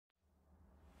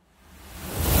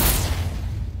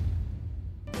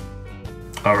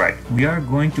Alright, we are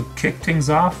going to kick things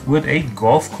off with a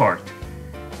golf cart.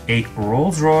 A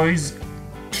Rolls-Royce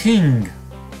King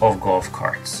of golf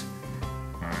carts.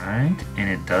 Alright, and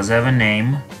it does have a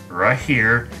name right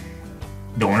here.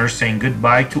 The owner's saying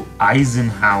goodbye to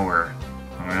Eisenhower.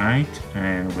 Alright,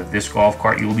 and with this golf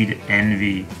cart you'll be the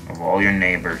envy of all your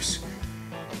neighbors.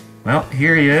 Well,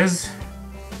 here he is,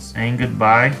 saying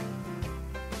goodbye.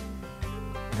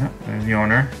 Yeah, there's the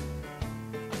owner.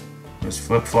 With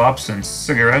flip-flops and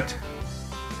cigarette.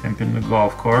 Pimping the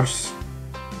golf course.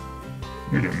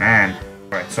 You're the man.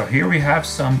 Alright, so here we have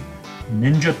some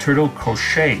Ninja Turtle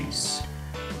crochets.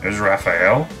 There's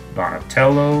Raphael,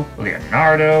 Donatello,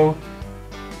 Leonardo.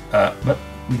 But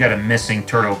we got a missing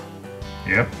turtle.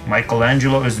 Yep,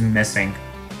 Michelangelo is missing.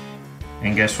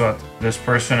 And guess what? This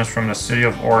person is from the city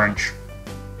of Orange.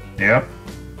 Yep.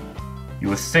 You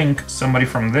would think somebody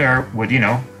from there would, you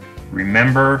know,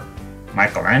 remember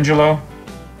Michelangelo,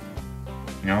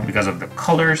 you know, because of the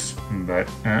colors, but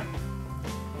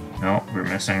no, we're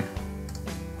missing.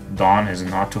 Dawn is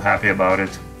not too happy about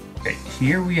it. Okay,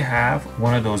 here we have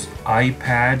one of those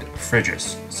iPad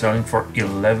fridges selling for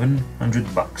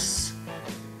 1,100 bucks.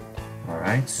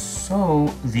 Alright,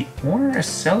 so the owner is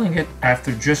selling it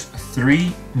after just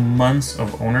 3 months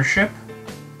of ownership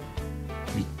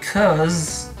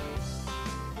because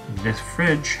this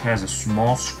fridge has a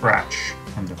small scratch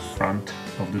on the front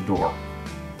of the door.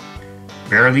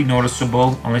 Barely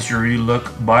noticeable unless you really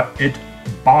look, but it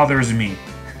bothers me.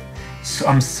 So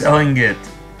I'm selling it.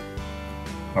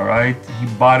 Alright, he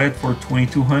bought it for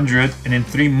 2,200 and in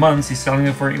 3 months he's selling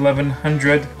it for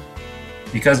 1,100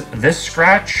 because this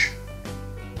scratch,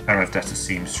 I don't know if that's the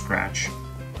same scratch,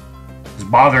 is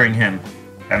bothering him.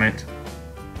 Damn it.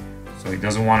 So he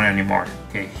doesn't want it anymore.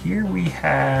 Okay, here we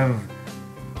have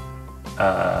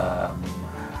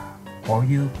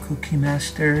Oreo Cookie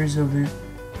Masters of the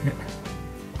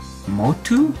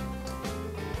Motu?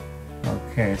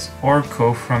 Okay, it's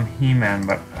Orko from He-Man,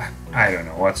 but I don't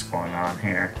know what's going on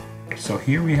here. Okay, so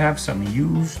here we have some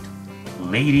used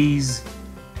ladies'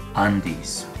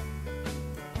 undies.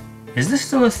 Is this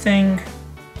still a thing?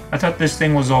 I thought this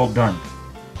thing was all done.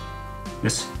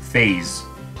 This phase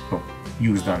of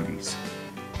used undies.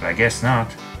 But I guess not.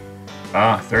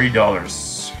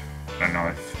 $30. I don't know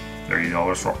if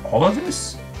 $30 for all of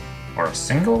this? Or a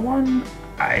single one?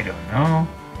 I don't know.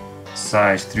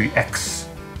 Size 3X.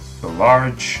 The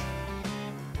large.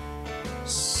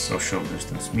 Social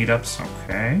distance meetups,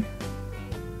 okay.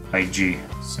 IG,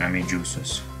 Sammy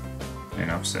Juices.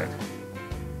 Enough said.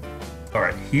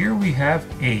 Alright, here we have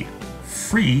a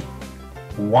free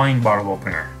wine bottle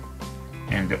opener.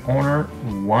 And the owner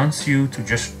wants you to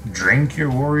just drink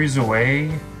your worries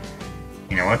away.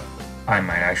 You know what? I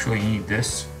might actually need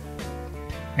this.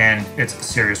 And it's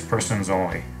serious persons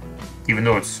only. Even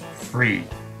though it's free.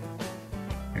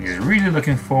 And he's really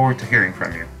looking forward to hearing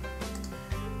from you.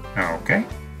 Okay.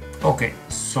 Okay,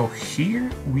 so here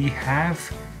we have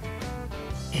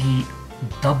a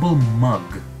double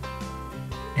mug.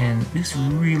 And this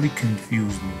really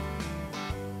confused me.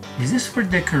 Is this for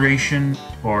decoration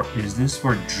or is this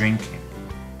for drinking?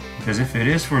 Because if it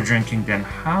is for drinking, then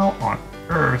how on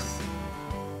earth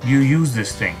do you use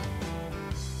this thing?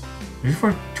 Is it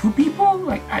for 2 people?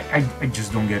 Like, I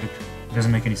just don't get it. It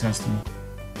doesn't make any sense to me.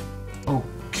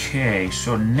 Okay,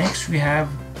 so next we have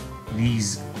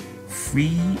these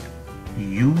free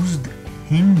used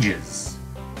hinges.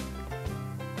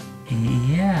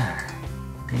 Yeah,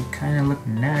 they kind of look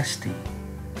nasty.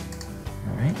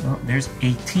 Alright, well, there's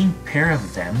 18 pair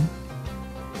of them.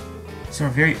 These are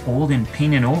very old and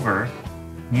painted over.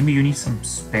 Maybe you need some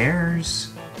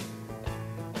spares.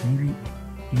 Maybe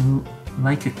you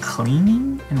like a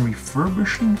cleaning and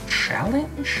refurbishing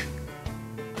challenge?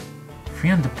 Free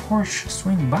on the porch,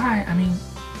 swing by. I mean,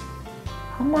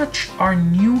 how much are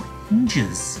new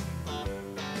hinges?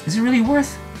 Is it really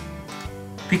worth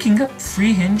picking up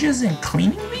free hinges and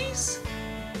cleaning these?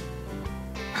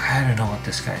 I don't know what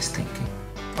this guy's thinking.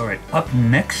 Alright, up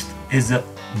next is a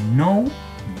no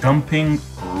dumping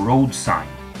road sign.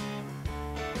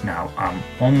 Now, I'm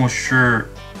almost sure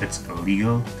it's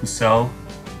illegal to sell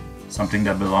something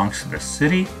that belongs to the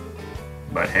city,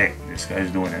 but hey, this guy's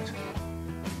doing it.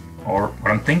 Or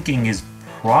what I'm thinking is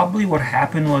probably what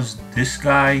happened was this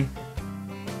guy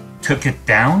took it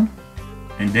down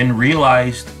and then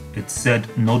realized it said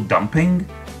no dumping.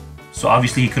 So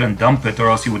obviously he couldn't dump it or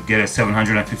else he would get a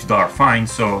 $750 fine.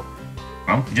 So,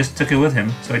 well, he just took it with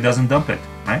him so he doesn't dump it,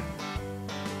 right?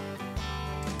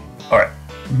 Alright,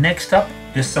 next up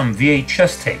is some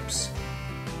VHS tapes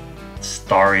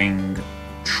starring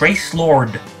Traci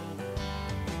Lords.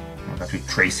 Or actually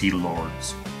Traci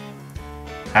Lords.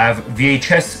 Have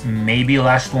VHS, maybe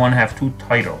last one, have 2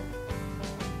 title.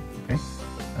 Okay.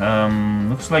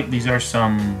 Looks like these are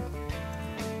some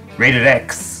rated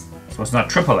X, so it's not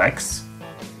triple X.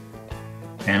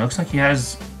 And it looks like he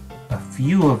has a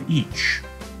few of each.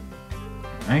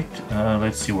 Right,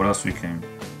 let's see what else we can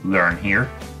learn here.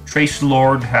 Traci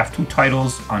Lords have 2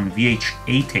 titles on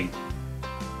VHA tape.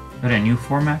 Is that a new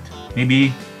format?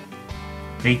 Maybe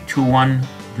 821,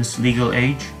 this legal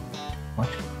age? What?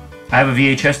 I have a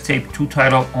VHS tape, 2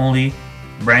 title only,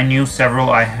 brand new, several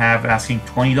I have asking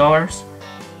 $20.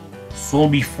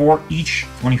 Sold before each,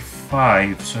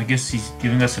 25, so I guess he's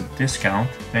giving us a discount.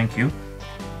 Thank you.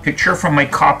 Picture from my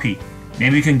copy.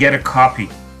 Maybe you can get a copy.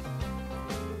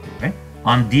 Okay.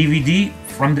 On DVD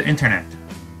from the internet.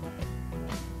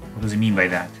 What does he mean by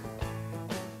that?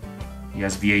 He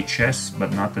has VHS,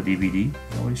 but not the DVD. Is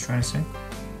that what he's trying to say?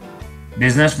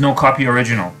 Business, no copy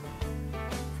original.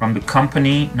 From the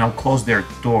company, now close their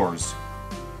doors.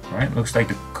 Alright, looks like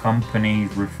the company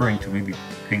is referring to maybe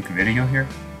Pink Video here.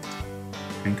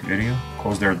 Pink Video,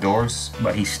 close their doors,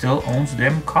 but he still owns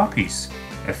them copies.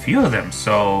 A few of them,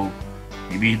 so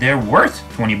maybe they're worth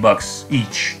 20 bucks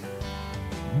each.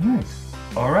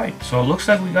 Alright, so it looks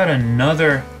like we got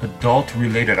another adult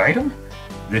related item.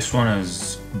 This one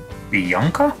is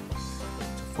Bianca.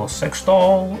 It's a full sex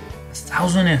doll.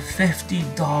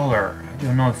 $1,050. I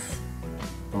don't know if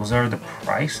those are the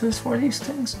prices for these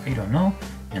things. I don't know.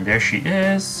 And there she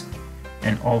is,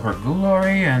 and all her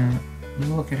glory. And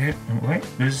look at it. Wait,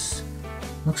 there's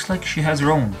looks like she has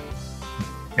her own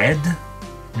bed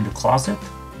in the closet.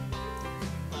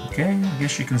 Okay, I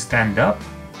guess she can stand up,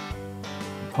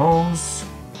 pose,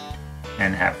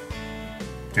 and have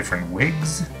different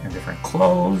wigs and different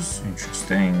clothes.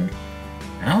 Interesting.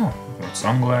 Oh, got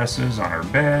sunglasses on her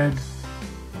bed.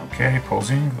 Okay,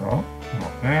 posing. Oh,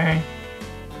 okay.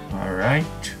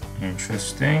 Alright,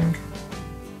 interesting.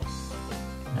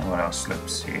 Now what else?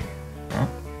 Let's see. Oh,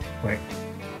 wait.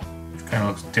 It kind of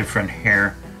looks different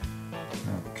here.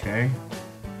 Okay.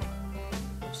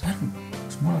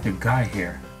 It's more like a guy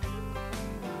here.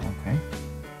 Okay.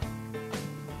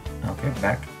 Okay,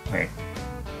 back. Wait.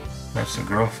 That's a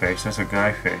girl face. That's a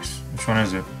guy face. Which one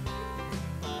is it?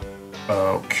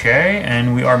 Okay,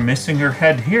 and we are missing her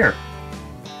head here.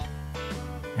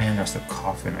 And that's the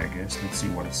coffin, I guess. Let's see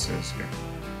what it says here.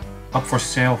 Up for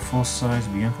sale, full size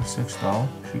Bianca sex doll.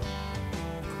 She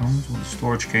comes with a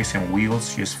storage case and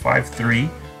wheels. She is 5'3",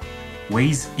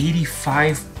 weighs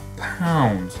 85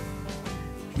 pounds.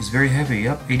 She's very heavy.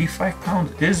 Yep, 85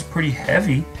 pounds is pretty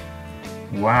heavy.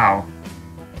 Wow.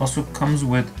 Also comes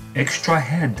with extra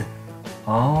head.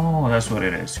 Oh, that's what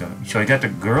it is. So you got the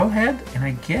girl head, and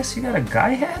I guess you got a guy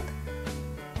head?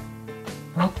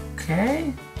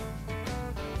 Okay.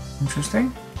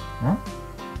 Interesting. Well,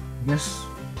 I guess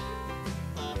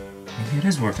maybe it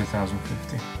is worth $1,050.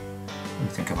 What do you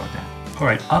think about that?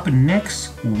 Alright, up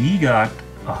next we got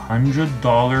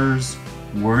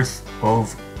 $100 worth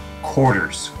of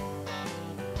quarters.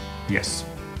 Yes.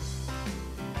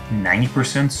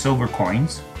 90% silver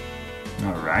coins.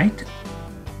 Alright.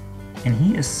 And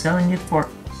he is selling it for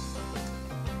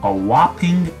a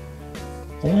whopping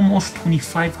almost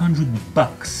 2,500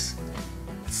 bucks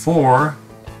for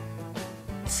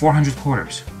 400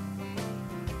 quarters.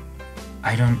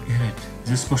 I don't get it. Is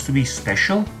this supposed to be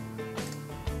special?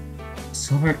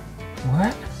 Silver,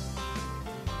 what?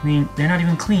 I mean, they're not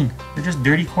even clean. They're just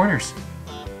dirty quarters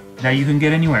that you can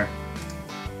get anywhere.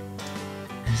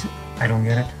 Is it? I don't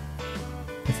get it.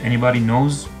 If anybody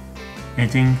knows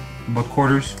anything about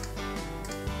quarters,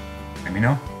 let me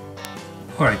know.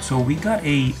 Alright, so we got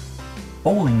a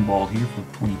bowling ball here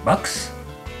for 20 bucks.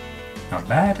 Not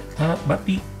bad, but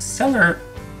the seller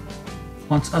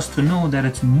wants us to know that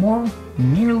it's more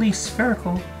nearly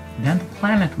spherical than the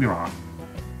planet we're on.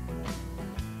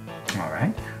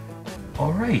 Alright.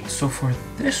 Alright, so for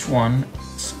this one,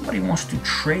 somebody wants to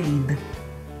trade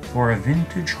for a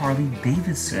vintage Harley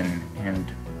Davidson, and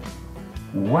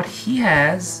what he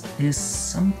has is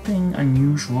something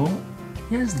unusual.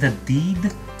 He has the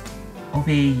deed of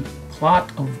a plot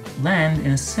of land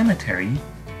in a cemetery,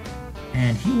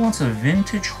 and he wants a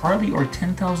vintage Harley or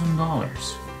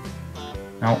 $10,000.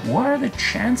 Now, what are the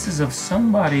chances of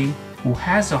somebody who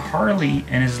has a Harley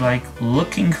and is like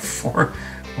looking for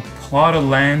a plot of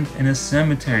land in a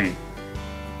cemetery?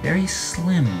 Very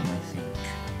slim, I think.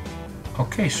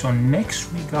 Okay, so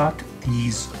next we got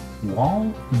these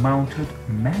wall-mounted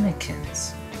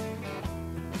mannequins.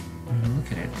 I mean,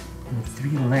 look at it, with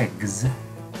 3 legs.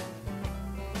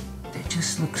 They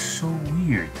just look so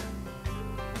weird.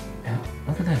 And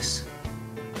look at this.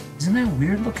 Isn't that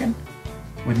weird looking?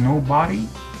 With no body,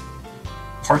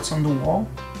 parts on the wall.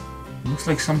 Looks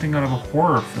like something out of a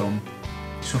horror film.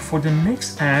 So for the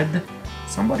next ad,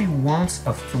 somebody wants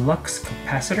a flux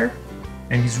capacitor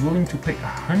and he's willing to pay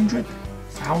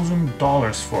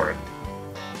 $100,000 for it.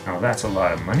 Now that's a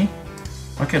lot of money.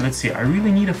 Okay, let's see. I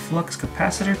really need a flux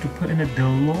capacitor to put in a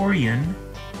DeLorean,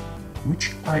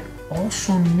 which I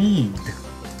also need.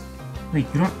 Wait,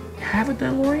 you don't have a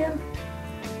DeLorean?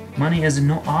 Money is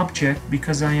no object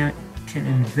because I can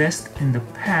invest in the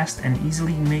past and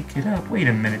easily make it up. Wait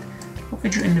a minute. How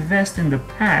could you invest in the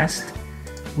past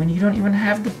when you don't even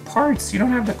have the parts? You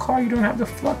don't have the car, you don't have the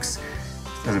flux.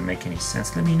 This doesn't make any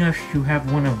sense. Let me know if you have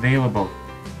one available.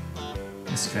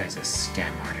 This guy's a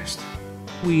scam artist.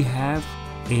 We have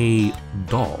a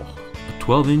doll, a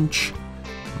 12-inch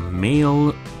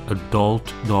male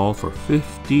adult doll for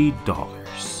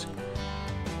 $50.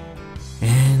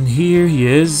 And here he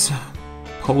is,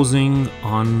 posing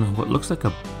on what looks like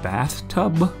a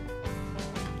bathtub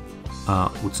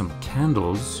with some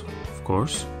candles, of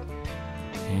course.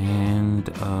 And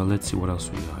let's see what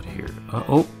else we got here.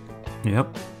 Oh,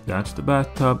 yep, that's the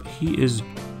bathtub. He is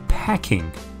packing.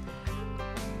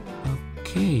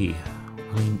 Okay,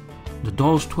 I mean, the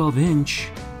doll's 12-inch,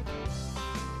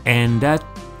 and that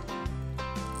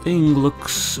thing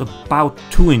looks about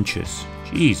 2 inches.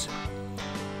 Jeez.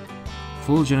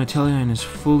 Full genitalia and is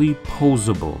fully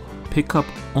posable. Pickup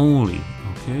only.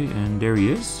 Okay, and there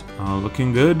he is,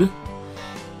 looking good,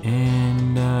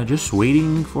 and just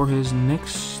waiting for his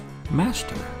next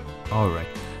master. Alright,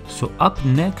 so up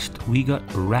next we got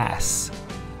Rass.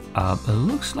 It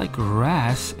looks like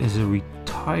Rass is a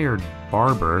retired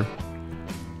barber,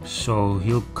 so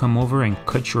he'll come over and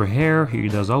cut your hair. He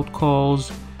does out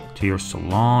calls to your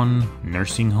salon,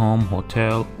 nursing home,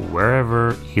 hotel,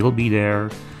 wherever. He'll be there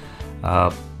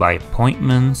by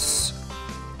appointments,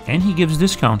 and he gives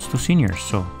discounts to seniors,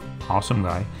 so awesome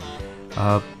guy.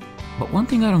 But one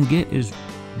thing I don't get is,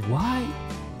 why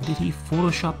did he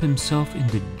Photoshop himself in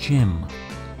the gym?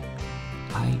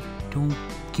 I don't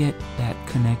get that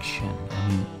connection. I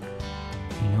mean,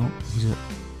 you know, he's a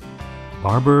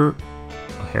barber,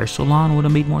 a hair salon would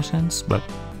have made more sense, but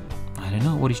I don't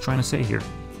know what he's trying to say here.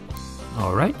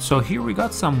 Alright, so here we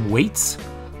got some weights,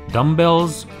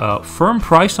 dumbbells, firm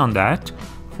price on that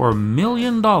for $1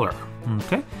 million.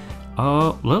 Okay,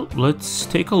 well, let's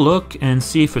take a look and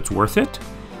see if it's worth it.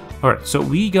 Alright, so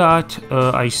we got,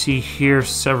 I see here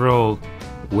several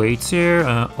weights here.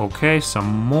 Okay, some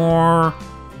more.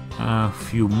 A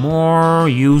few more,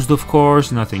 used of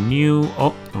course, nothing new.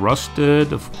 Oh,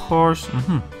 rusted of course.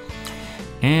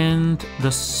 And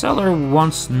the seller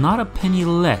wants not a penny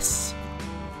less.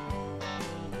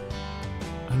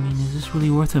 I mean, is this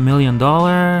really worth $1 million?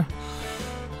 I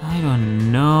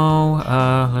don't know.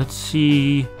 Let's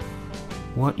see.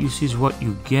 What you see is what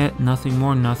you get. Nothing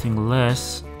more, nothing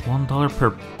less. $1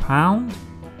 per pound?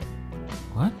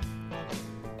 What?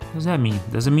 What does that mean?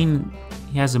 Does it mean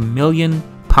he has 1 million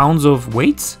pounds of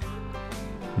weights?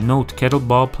 Note,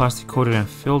 kettlebell, plastic coated and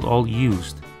filled, all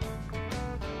used.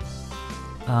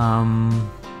 $1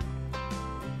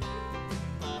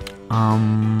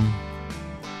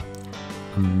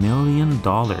 million.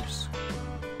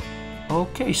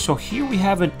 Okay, so here we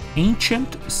have an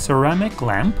ancient ceramic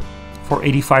lamp for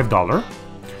 $85.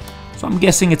 So I'm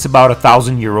guessing it's about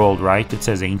 1,000-year-old, right? It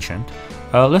says ancient.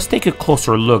 Let's take a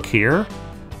closer look here.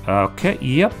 Okay,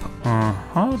 yep,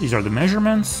 these are the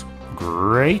measurements.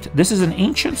 Great. This is an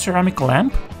ancient ceramic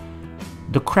lamp.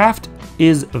 The craft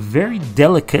is very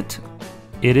delicate.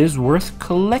 It is worth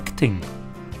collecting.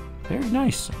 Very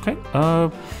nice. Okay,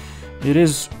 it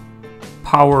is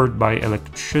powered by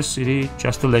electricity,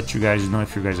 just to let you guys know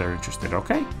if you guys are interested.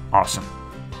 Okay, awesome.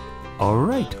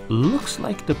 Alright, looks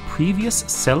like the previous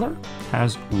seller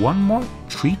has one more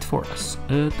treat for us.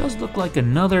 It does look like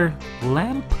another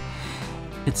lamp.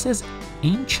 It says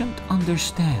Ancient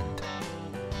Understand.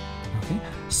 Okay,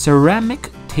 ceramic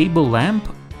table lamp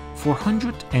for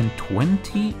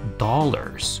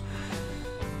 $120.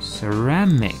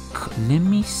 Ceramic. Let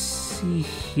me see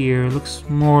here. Looks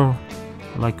more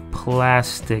like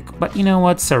plastic, but you know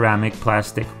what? Ceramic,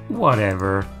 plastic,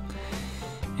 whatever.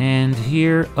 And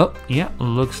here, oh yeah,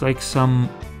 looks like some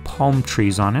palm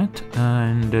trees on it,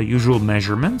 and usual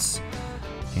measurements.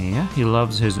 Yeah, he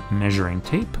loves his measuring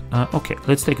tape. Okay,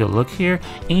 let's take a look here.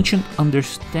 Ancient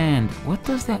Understand. What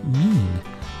does that mean?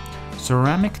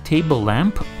 Ceramic table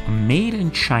lamp made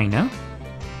in China.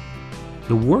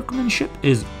 The workmanship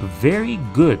is very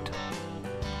good.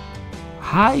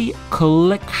 High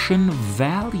collection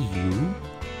value.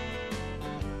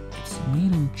 It's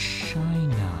made in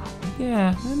China.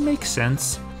 Yeah, that makes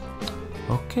sense.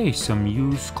 Okay, some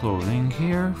used clothing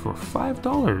here for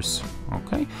 $5.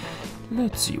 Okay.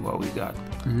 Let's see what we got.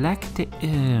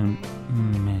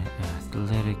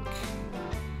 Athletic.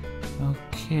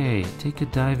 Okay, take a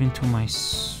dive into my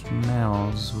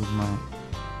smells with my...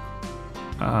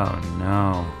 Oh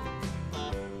no.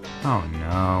 Oh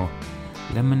no.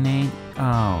 Lemonade.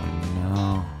 Oh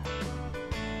no.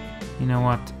 You know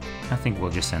what? I think we'll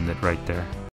just end it right there.